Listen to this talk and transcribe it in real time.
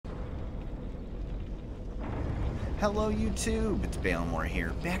Hello YouTube, it's Balimore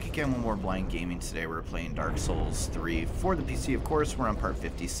here, back again with more Blind Gaming. Today we're playing Dark Souls 3 for the PC, of course. We're on part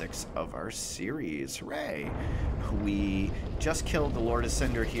 56 of our series. Hooray! We just killed the Lord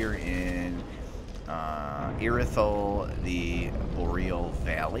Ascender here in Irithel, the Boreal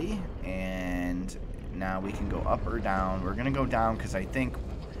Valley, and now we can go up or down. We're gonna go down because I think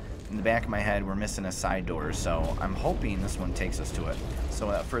in the back of my head we're missing a side door, so I'm hoping this one takes us to it. So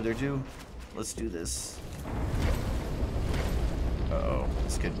without further ado, let's do this. Uh-oh,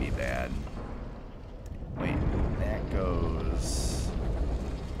 this could be bad. Wait, that goes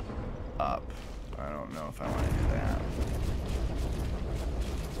up. I don't know if I want to do that.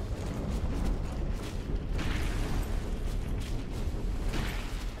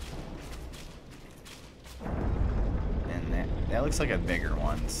 And that looks like a bigger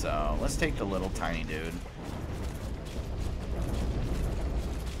one, so let's take the little tiny dude.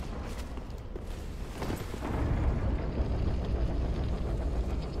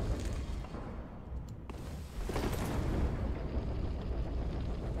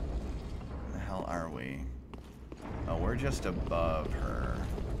 Are we? Oh, we're just above her.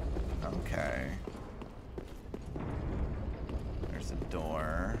 Okay. There's a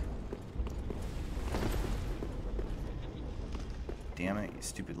door. Damn it, you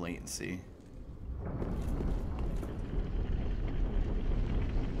stupid latency.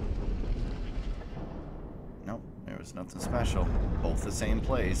 Nope, there was nothing special. Both the same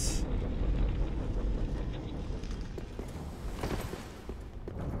place.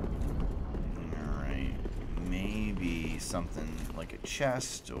 Something like a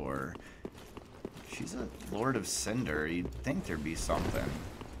chest, or she's a Lord of Cinder. You'd think there'd be something.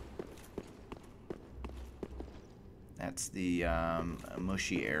 That's the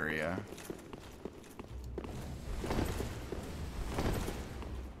mushy area.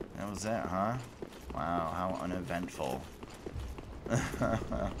 That was it, huh? Wow, how uneventful.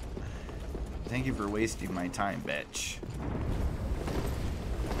 Thank you for wasting my time, bitch.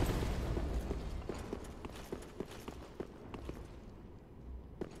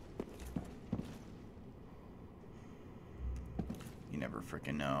 Never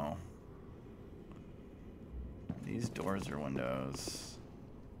freaking know. These doors are windows.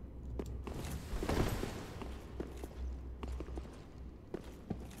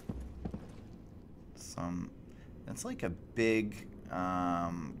 That's like a big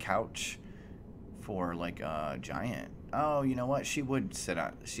couch for like a giant. Oh, you know what? She would sit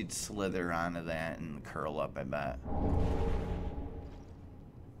on. She'd slither onto that and curl up, I bet.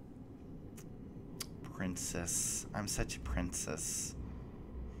 Princess. I'm such a princess.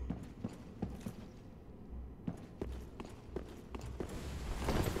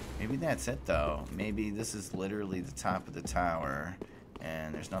 Maybe that's it though. Maybe this is literally the top of the tower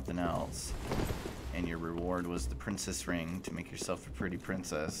and there's nothing else. And your reward was the princess ring to make yourself a pretty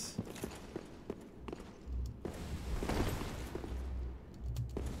princess.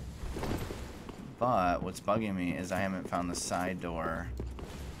 But what's bugging me is I haven't found the side door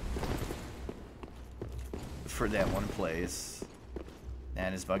for that one place.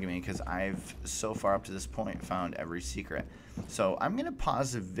 That is bugging me because I've so far up to this point found every secret. So I'm gonna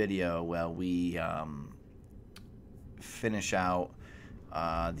pause the video while we finish out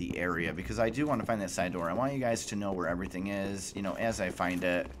the area, because I do want to find that side door. I want you guys to know where everything is, you know, as I find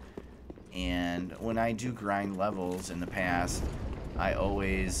it. And when I do grind levels in the past, I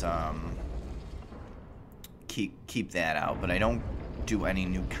always keep that out, but I don't do any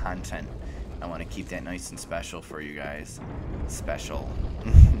new content. I want to keep that nice and special for you guys. Special.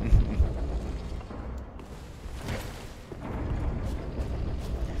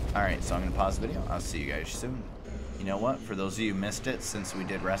 Alright, so I'm going to pause the video. I'll see you guys soon. You know what? For those of you who missed it, since we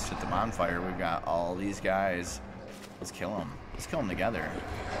did rest at the bonfire, we've got all these guys. Let's kill them. Let's kill them together.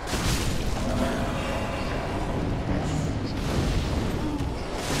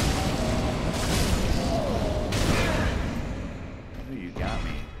 Ooh, you got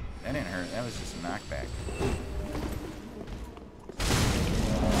me. That didn't hurt. That was just a knockback.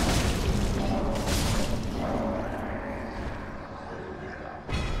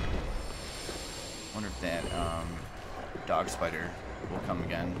 Wonder if that dog spider will come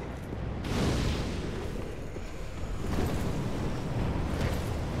again.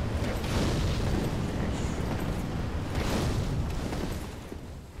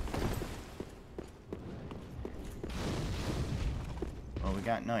 Well, we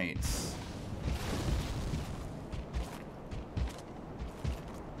got knights.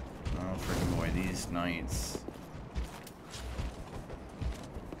 Oh, freaking boy, these knights.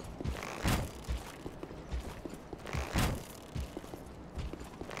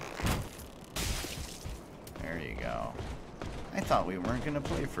 go. I thought we weren't going to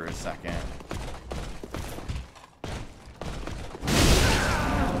play for a second.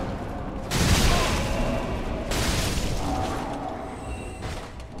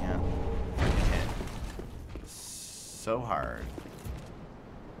 Yeah. Hit so hard.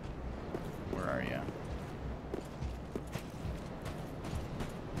 Where are you?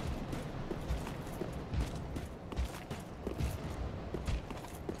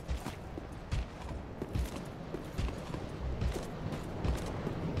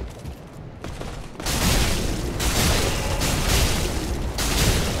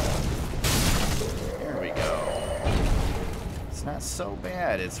 Not so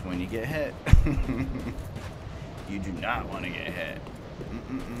bad. It's when you get hit. You do not want to get hit.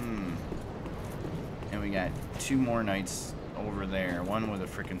 And we got 2 more knights over there. One with a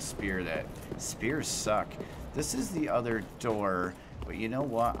freaking spear. That spears suck. This is the other door, but you know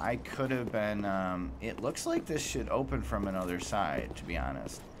what? I could have been. It looks like this should open from another side, to be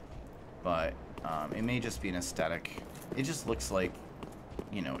honest. But it may just be an aesthetic. It just looks like,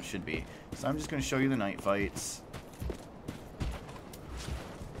 you know, it should be. So I'm just going to show you the night fights.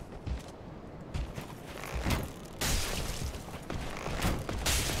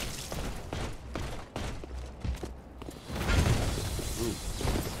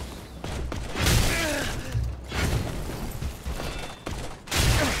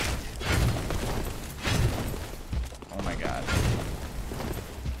 Oh my god.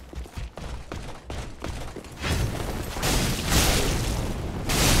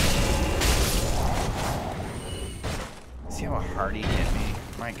 See how hard he hit me?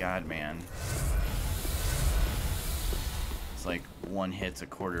 My god, man. It's like 1 hit's a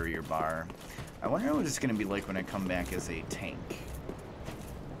quarter of your bar. I wonder what it's going to be like when I come back as a tank.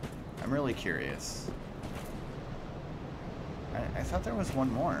 I'm really curious. I thought there was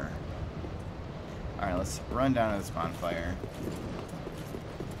one more. Alright, let's run down to this bonfire.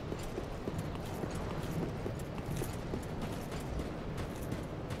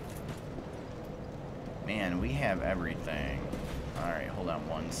 Man, we have everything. Alright, hold on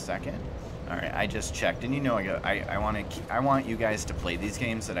 1 second. Alright, I just checked, and you know I want you guys to play these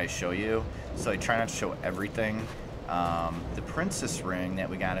games that I show you, so I try not to show everything. The Princess Ring that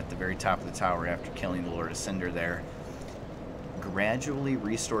we got at the very top of the tower after killing the Lord of Cinder there gradually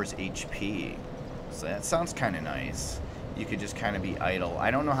restores HP. So that sounds kind of nice. You could just kind of be idle.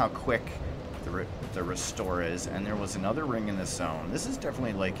 I don't know how quick the restore is. And there was another ring in this zone. This is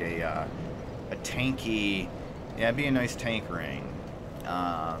definitely like a tanky... Yeah, it'd be a nice tank ring.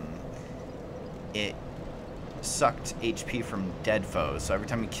 It sucked HP from dead foes. So every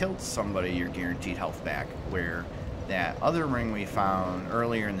time you killed somebody, you're guaranteed health back. Where that other ring we found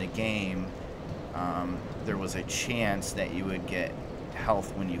earlier in the game, there was a chance that you would get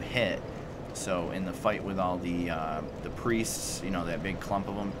health when you hit. So in the fight with all the priests, you know, that big clump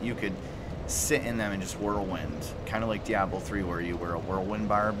of them, you could sit in them and just whirlwind. Kind of like Diablo 3 where you wear a whirlwind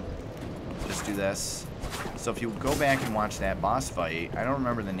barb. Just do this. So if you go back and watch that boss fight, I don't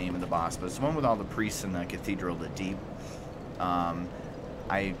remember the name of the boss, but it's the one with all the priests in the Cathedral of the Deep.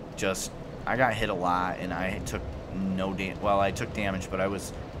 I got hit a lot and I took no damage. Well, I took damage, but I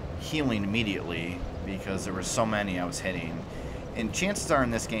was healing immediately because there were so many I was hitting. And chances are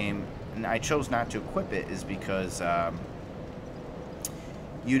in this game, and I chose not to equip it, is because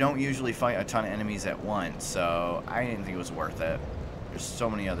you don't usually fight a ton of enemies at once, so I didn't think it was worth it. There's so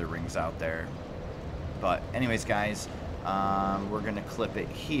many other rings out there. But anyways, guys, we're going to clip it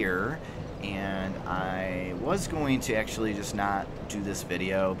here. And I was going to actually just not do this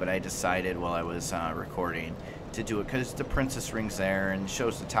video, but I decided while I was recording to do it because the princess ring's there and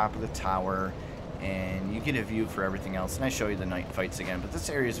shows the top of the tower. And you get a view for everything else. And I show you the night fights again. But this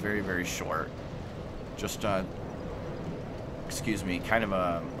area is very, very short. Just, excuse me, kind of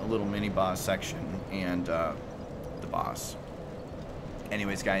a little mini boss section. And the boss.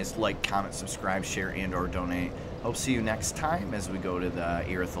 Anyways, guys, like, comment, subscribe, share, and or donate. Hope to see you next time as we go to the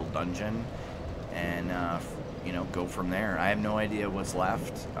Irithyll dungeon. And, you know, go from there. I have no idea what's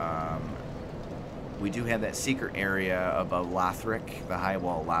left. We do have that secret area above Lothric, the high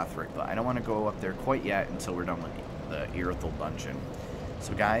wall of Lothric, but I don't want to go up there quite yet until we're done with the Irithyll dungeon.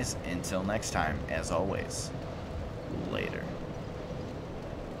 So guys, until next time, as always, later.